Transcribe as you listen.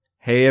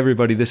Hey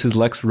everybody, this is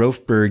Lex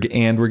Rofberg,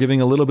 and we're giving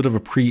a little bit of a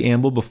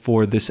preamble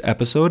before this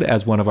episode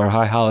as one of our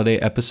High Holiday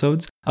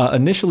episodes.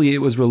 Initially, it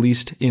was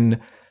released in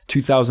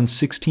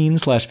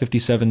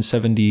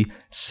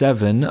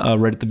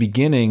 2016/5777, right at the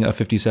beginning of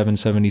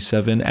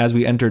 5777 as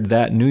we entered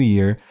that new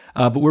year.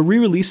 But we're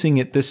re-releasing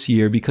it this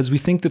year because we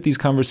think that these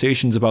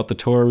conversations about the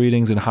Torah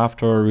readings and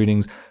Haftorah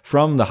readings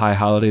from the High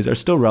Holidays are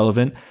still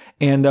relevant.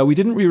 And we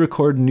didn't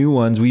re-record new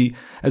ones.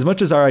 As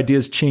much as our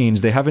ideas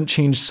changed, they haven't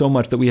changed so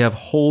much that we have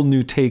whole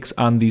new takes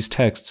on these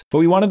texts. But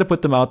we wanted to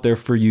put them out there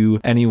for you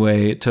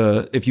anyway,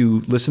 to, if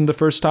you listened the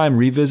first time,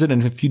 revisit,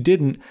 and if you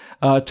didn't,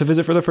 to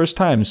visit for the first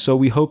time. So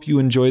we hope you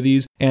enjoy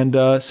these, and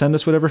send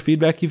us whatever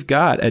feedback you've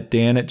got at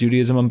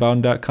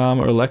dan@judaismunbound.com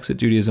or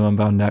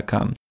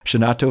lex@judaismunbound.com.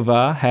 Shana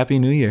Tova, Happy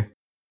New Year.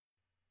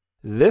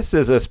 This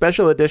is a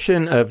special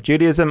edition of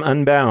Judaism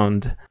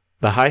Unbound,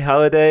 the High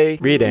Holiday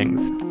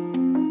Readings.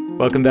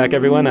 Welcome back,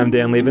 everyone. I'm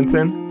Dan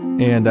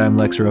Levinson. And I'm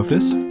Lex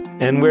Rofus.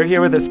 And we're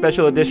here with a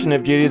special edition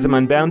of Judaism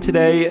Unbound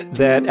today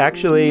that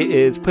actually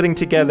is putting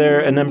together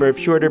a number of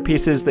shorter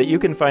pieces that you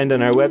can find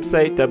on our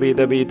website,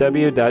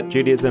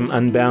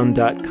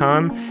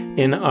 www.judaismunbound.com,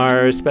 in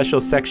our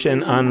special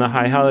section on the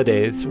High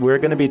Holidays. We're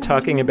going to be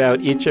talking about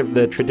each of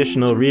the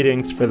traditional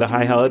readings for the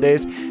High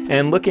Holidays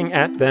and looking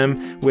at them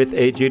with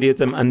a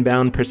Judaism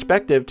Unbound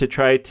perspective to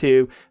try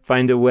to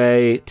find a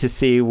way to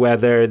see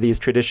whether these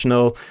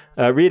traditional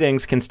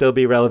readings can still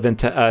be relevant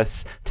to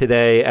us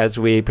today as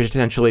we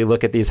potentially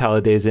look at these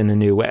holidays in a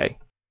new way.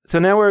 So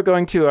now we're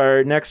going to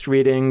our next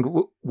reading,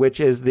 which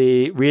is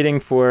the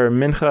reading for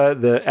Mincha,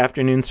 the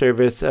afternoon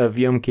service of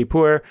Yom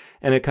Kippur,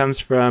 and it comes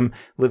from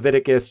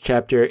Leviticus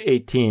chapter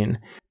 18.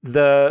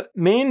 The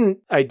main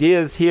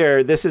ideas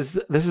here, this is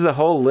a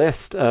whole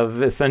list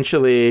of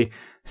essentially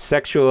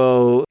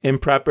sexual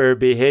improper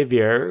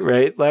behavior,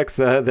 right, Lex?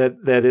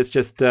 That is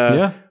just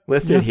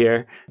listed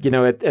here. You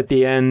know, at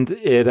the end,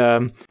 it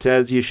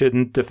says you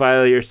shouldn't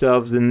defile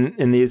yourselves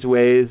in these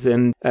ways,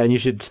 and you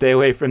should stay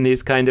away from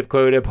these kind of,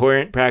 quote,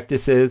 abhorrent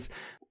practices.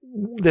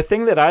 The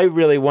thing that I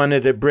really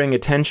wanted to bring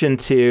attention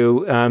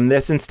to,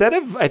 this, instead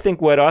of, I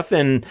think, what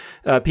often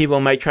people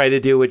might try to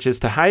do, which is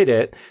to hide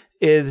it,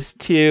 is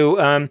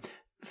to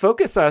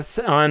focus us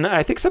on,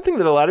 I think, something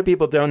that a lot of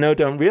people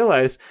don't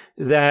realize,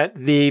 that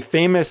the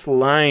famous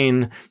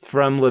line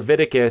from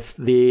Leviticus,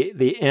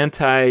 the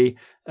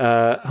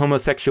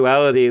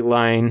anti-homosexuality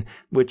line,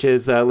 which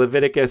is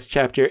Leviticus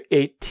chapter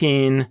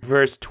 18,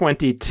 verse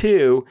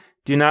 22,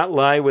 "Do not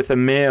lie with a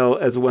male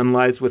as one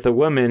lies with a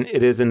woman.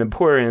 It is an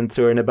abhorrence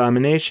or an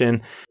abomination."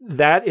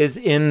 That is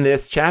in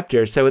this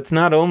chapter. So it's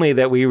not only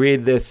that we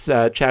read this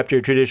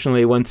chapter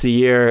traditionally once a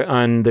year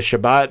on the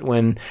Shabbat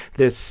when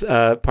this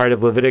part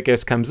of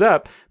Leviticus comes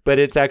up, but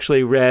it's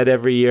actually read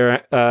every year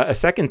a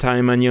second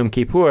time on Yom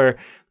Kippur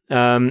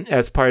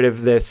as part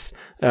of this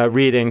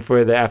reading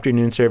for the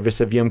afternoon service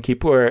of Yom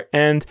Kippur.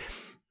 And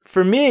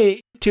for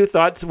me, two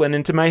thoughts went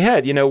into my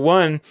head. You know,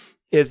 one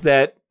is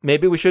that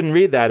maybe we shouldn't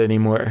read that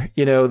anymore.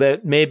 You know,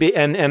 that maybe,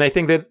 and I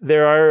think that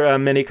there are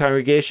many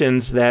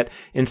congregations that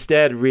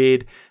instead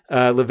read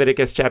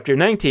Leviticus chapter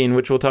 19,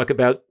 which we'll talk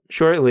about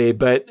shortly,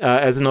 but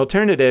as an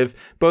alternative,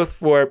 both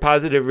for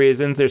positive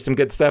reasons, there's some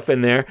good stuff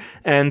in there,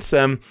 and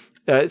some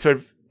sort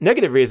of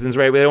negative reasons,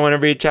 right? We don't want to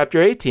read chapter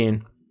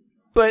 18.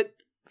 But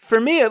for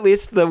me, at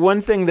least, the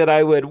one thing that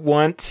I would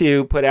want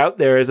to put out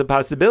there as a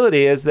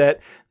possibility is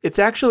that it's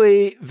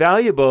actually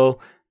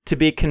valuable to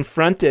be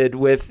confronted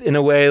with, in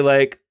a way,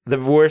 like the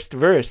worst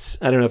verse.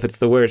 I don't know if it's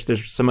the worst.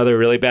 There's some other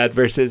really bad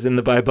verses in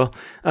the Bible.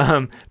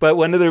 But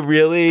one of the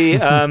really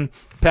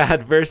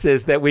bad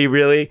verses that we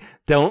really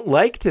don't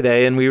like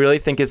today and we really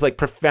think is like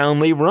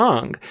profoundly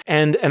wrong.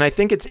 And I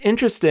think it's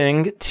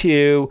interesting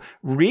to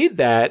read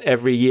that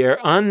every year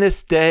on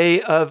this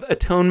day of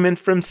atonement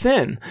from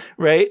sin,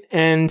 right?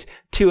 And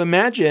to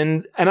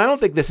imagine, and I don't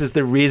think this is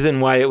the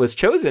reason why it was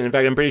chosen. In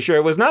fact, I'm pretty sure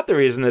it was not the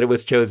reason that it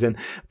was chosen,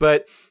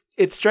 but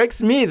it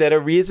strikes me that a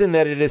reason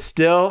that it is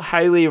still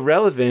highly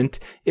relevant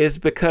is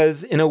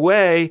because, in a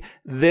way,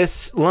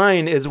 this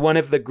line is one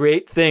of the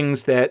great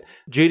things that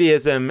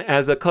Judaism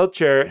as a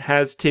culture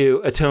has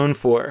to atone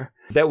for,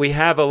 that we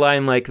have a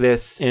line like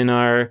this in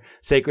our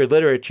sacred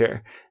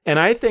literature. And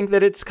I think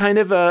that it's kind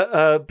of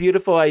a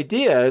beautiful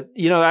idea.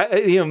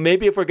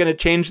 Maybe if we're going to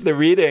change the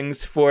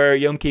readings for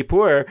Yom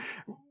Kippur,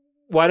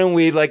 why don't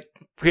we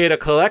create a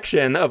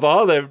collection of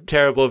all the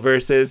terrible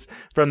verses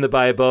from the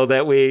Bible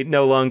that we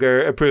no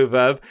longer approve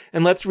of,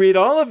 and let's read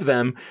all of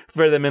them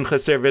for the Mincha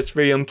service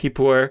for Yom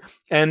Kippur,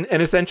 and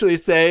essentially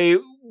say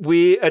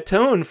we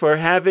atone for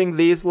having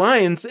these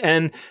lines,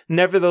 and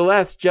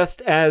nevertheless, just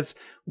as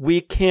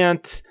we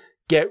can't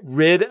get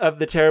rid of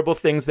the terrible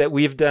things that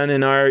we've done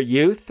in our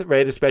youth,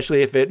 right?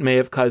 Especially if it may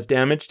have caused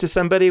damage to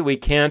somebody, we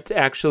can't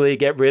actually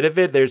get rid of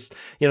it. There's,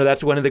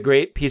 that's one of the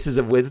great pieces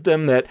of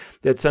wisdom that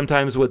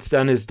sometimes what's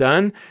done is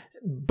done.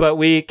 but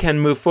we can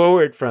move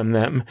forward from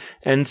them.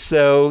 And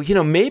so,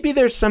 maybe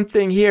there's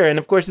something here. And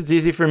of course, it's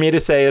easy for me to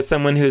say as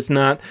someone who's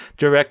not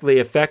directly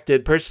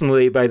affected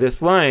personally by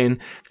this line.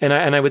 And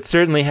I would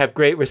certainly have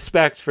great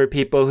respect for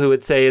people who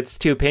would say it's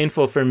too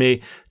painful for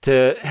me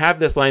to have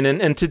this line.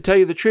 And to tell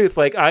you the truth,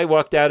 like I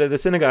walked out of the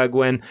synagogue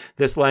when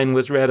this line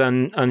was read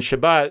on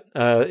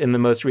Shabbat in the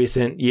most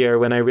recent year.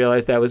 When I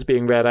realized that was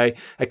being read,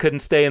 I couldn't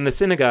stay in the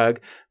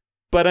synagogue.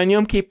 But on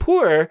Yom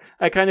Kippur,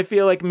 I kind of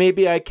feel like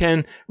maybe I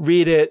can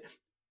read it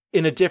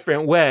in a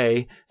different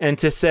way and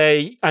to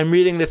say, I'm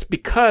reading this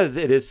because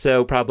it is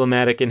so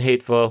problematic and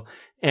hateful.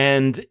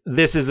 And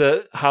this is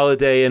a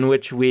holiday in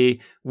which we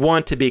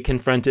want to be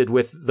confronted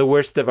with the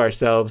worst of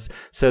ourselves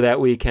so that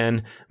we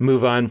can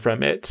move on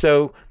from it.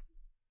 So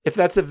if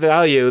that's a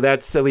value,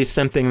 that's at least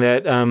something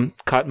that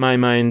caught my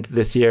mind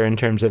this year in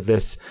terms of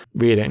this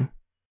reading.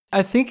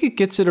 I think it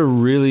gets at a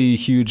really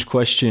huge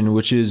question,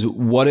 which is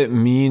what it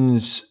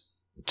means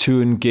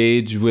to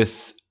engage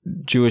with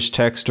Jewish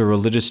text or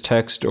religious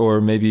text, or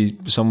maybe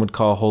some would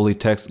call holy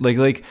text.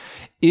 Like,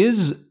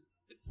 is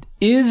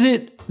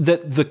it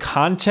that the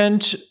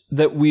content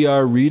that we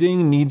are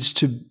reading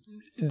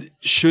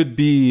should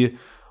be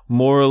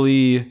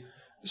morally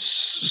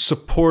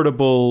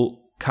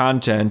supportable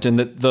content, and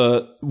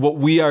that what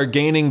we are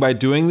gaining by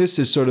doing this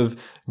is sort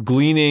of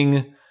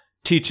gleaning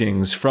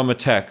teachings from a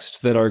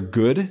text that are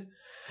good?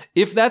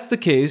 If that's the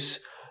case,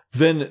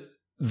 then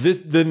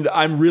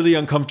I'm really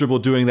uncomfortable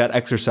doing that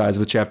exercise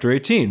with chapter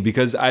 18,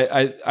 because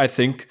I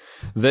think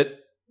that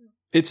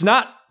it's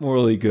not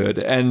morally good.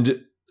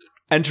 And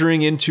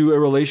entering into a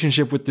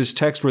relationship with this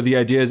text where the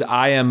idea is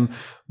I am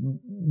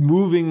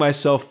moving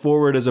myself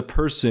forward as a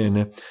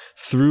person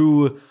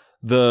through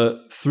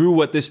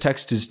what this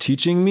text is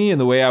teaching me and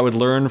the way I would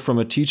learn from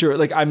a teacher,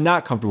 like I'm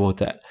not comfortable with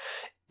that.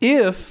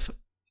 If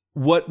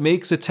what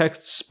makes a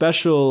text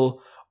special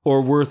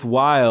or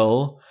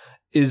worthwhile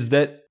is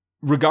that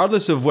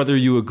regardless of whether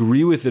you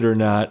agree with it or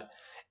not,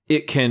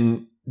 it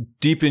can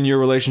deepen your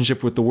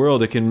relationship with the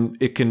world. It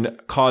can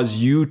cause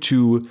you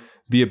to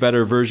be a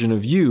better version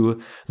of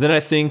you. Then I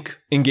think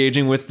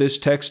engaging with this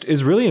text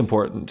is really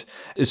important,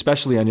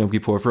 especially on Yom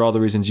Kippur, for all the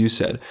reasons you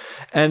said.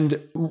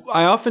 And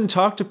I often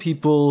talk to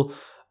people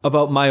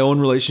about my own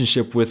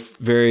relationship with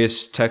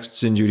various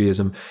texts in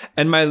Judaism.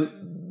 And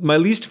my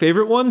least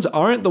favorite ones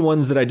aren't the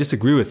ones that I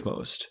disagree with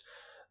most.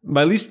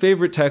 My least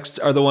favorite texts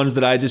are the ones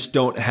that I just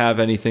don't have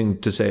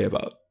anything to say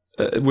about,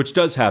 which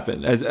does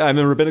happen. As I'm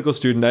a rabbinical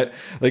student,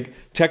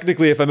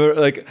 technically, if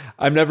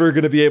I'm never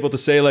going to be able to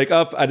say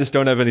I just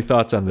don't have any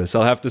thoughts on this.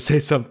 I'll have to say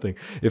something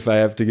if I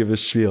have to give a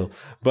spiel.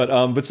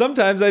 But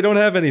sometimes I don't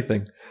have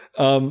anything,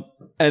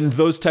 and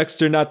those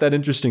texts are not that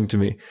interesting to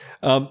me.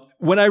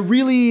 When I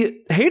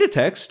really hate a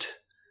text,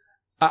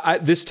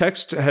 this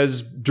text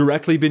has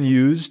directly been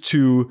used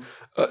to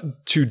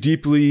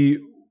deeply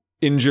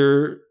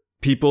injure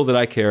people that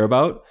I care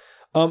about.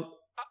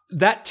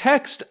 That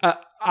text,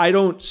 I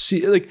don't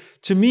see,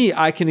 to me,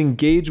 I can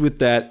engage with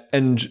that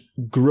and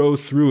grow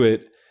through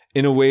it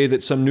in a way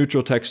that some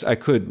neutral text I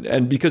couldn't.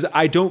 And because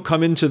I don't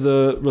come into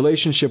the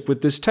relationship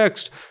with this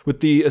text with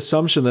the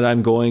assumption that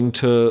I'm going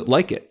to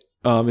like it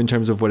in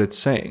terms of what it's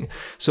saying.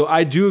 So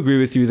I do agree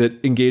with you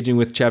that engaging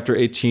with chapter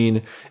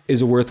 18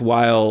 is a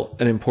worthwhile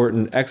and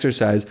important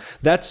exercise.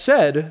 That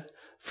said,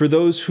 for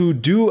those who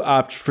do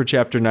opt for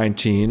chapter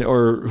 19,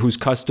 or whose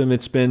custom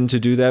it's been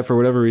to do that for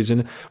whatever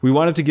reason, we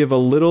wanted to give a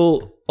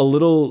little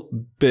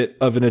bit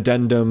of an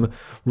addendum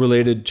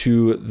related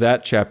to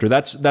that chapter.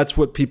 That's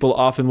what people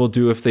often will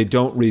do if they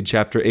don't read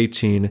chapter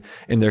 18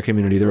 in their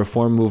community. The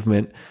Reform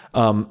movement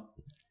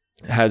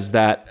has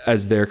that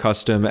as their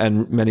custom,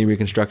 and many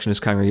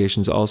Reconstructionist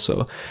congregations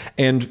also.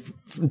 And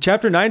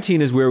chapter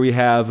 19 is where we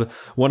have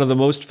one of the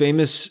most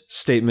famous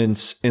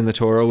statements in the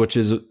Torah, which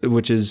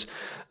is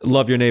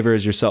love your neighbor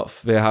as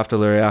yourself. Ve'ahavta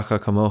l'reacha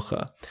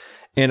kamocha.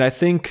 And I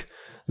think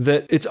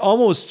that it's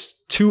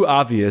almost too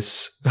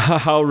obvious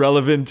how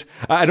relevant.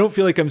 I don't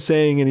feel like I'm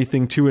saying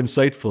anything too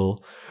insightful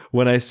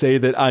when I say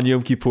that on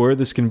Yom Kippur,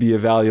 this can be a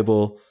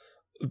valuable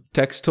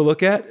text to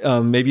look at.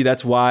 Maybe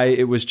that's why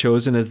it was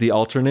chosen as the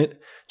alternate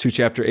to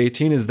chapter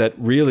 18, is that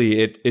really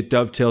it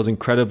dovetails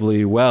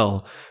incredibly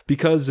well,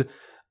 because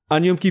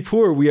on Yom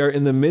Kippur, we are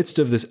in the midst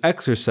of this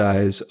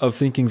exercise of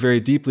thinking very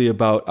deeply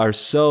about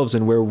ourselves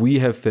and where we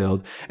have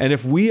failed. And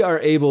if we are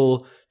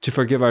able to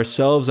forgive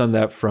ourselves on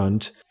that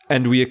front,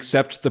 and we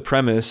accept the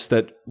premise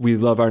that we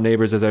love our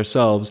neighbors as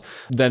ourselves,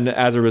 then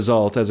as a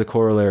result, as a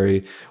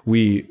corollary,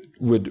 we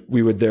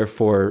would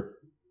therefore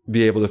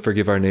be able to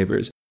forgive our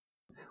neighbors.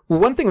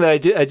 One thing that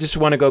I just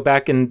want to go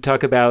back and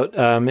talk about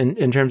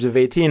in terms of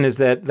 18 is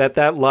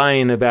that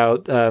line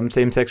about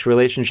same-sex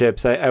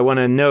relationships. I want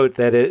to note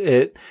that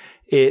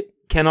it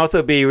can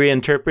also be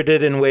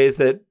reinterpreted in ways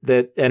that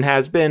and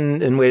has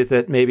been in ways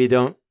that maybe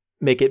don't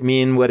make it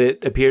mean what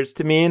it appears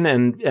to mean,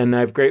 and I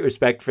have great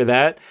respect for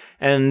that.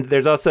 And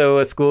there's also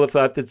a school of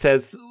thought that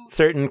says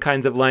certain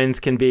kinds of lines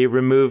can be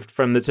removed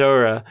from the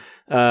Torah.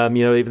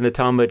 Even the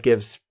Talmud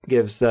gives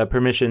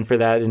permission for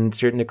that in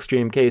certain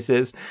extreme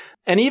cases.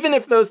 And even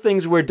if those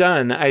things were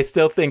done, I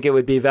still think it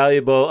would be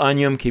valuable on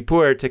Yom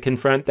Kippur to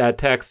confront that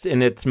text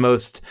in its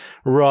most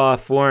raw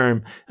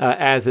form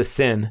as a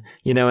sin.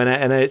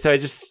 So I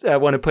just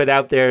want to put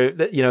out there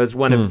that, as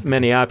one of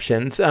many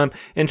options.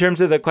 In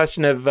terms of the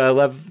question of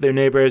love their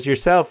neighbor as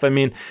yourself, I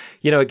mean,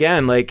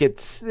 again, like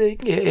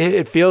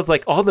it feels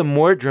like all the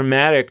more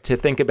dramatic to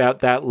think about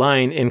that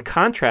line in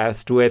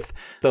contrast with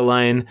the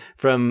line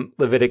from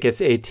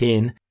Leviticus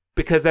 18.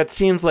 Because that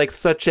seems like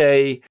such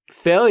a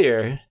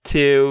failure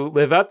to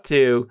live up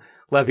to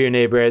love your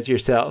neighbor as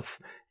yourself.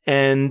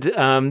 And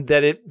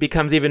that it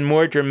becomes even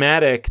more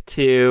dramatic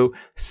to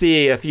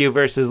see a few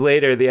verses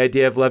later the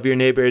idea of love your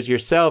neighbor as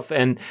yourself.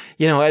 And,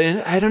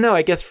 I don't know,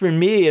 I guess for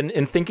me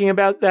in thinking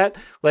about that,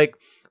 like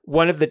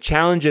one of the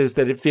challenges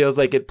that it feels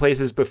like it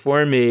places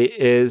before me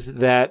is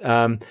that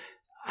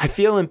I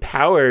feel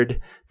empowered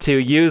to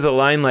use a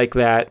line like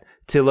that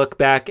to look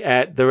back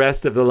at the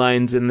rest of the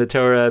lines in the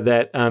Torah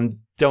that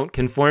don't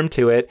conform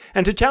to it,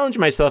 and to challenge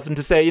myself and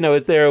to say,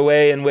 is there a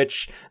way in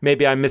which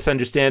maybe I'm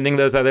misunderstanding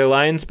those other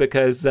lines?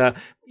 Because,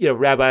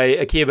 Rabbi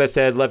Akiva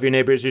said, love your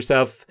neighbor as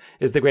yourself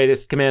is the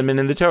greatest commandment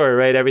in the Torah,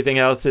 right? Everything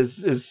else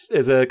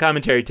is a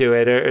commentary to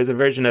it or is a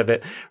version of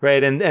it,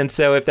 right? And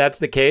so if that's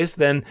the case,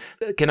 then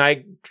can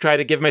I try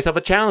to give myself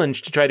a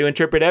challenge to try to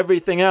interpret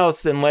everything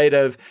else in light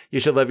of you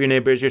should love your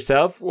neighbor as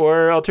yourself?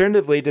 Or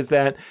alternatively, does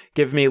that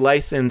give me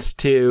license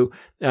to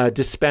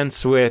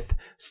dispense with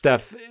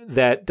stuff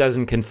that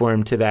doesn't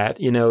conform to that,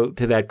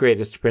 to that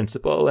greatest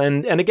principle?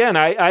 And again,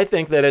 I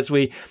think that as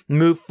we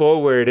move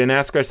forward and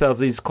ask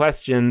ourselves these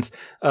questions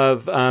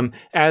of,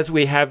 as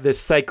we have this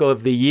cycle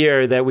of the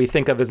year that we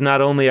think of as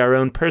not only our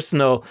own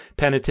personal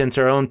penitence,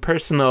 our own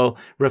personal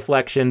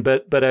reflection,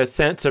 but a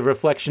sense of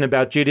reflection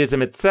about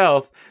Judaism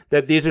itself,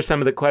 that these are some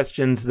of the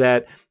questions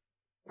that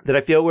I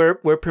feel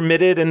we're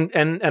permitted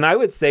and I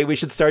would say we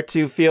should start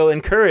to feel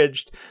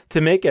encouraged to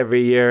make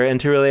every year,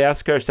 and to really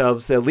ask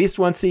ourselves at least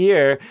once a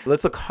year,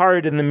 let's look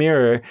hard in the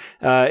mirror,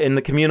 in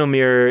the communal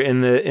mirror,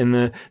 in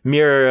the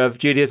mirror of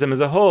Judaism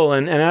as a whole,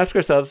 and ask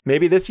ourselves,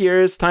 maybe this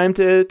year is time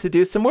to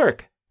do some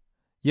work.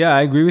 Yeah,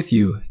 I agree with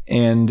you.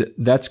 And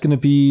that's going to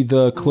be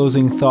the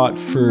closing thought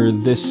for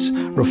this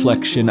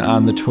reflection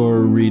on the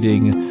Torah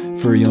reading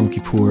for Yom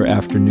Kippur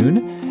afternoon.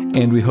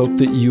 And we hope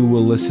that you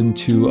will listen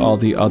to all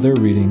the other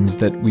readings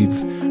that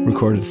we've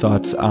recorded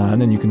thoughts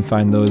on. And you can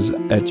find those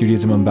at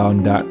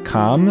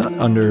JudaismUnbound.com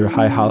under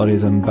High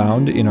Holidays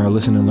Unbound in our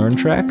Listen and Learn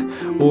track,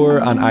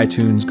 or on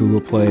iTunes, Google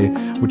Play,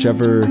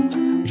 whichever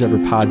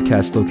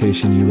podcast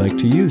location you like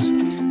to use.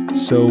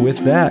 So with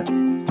that,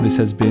 this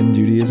has been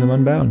Judaism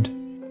Unbound.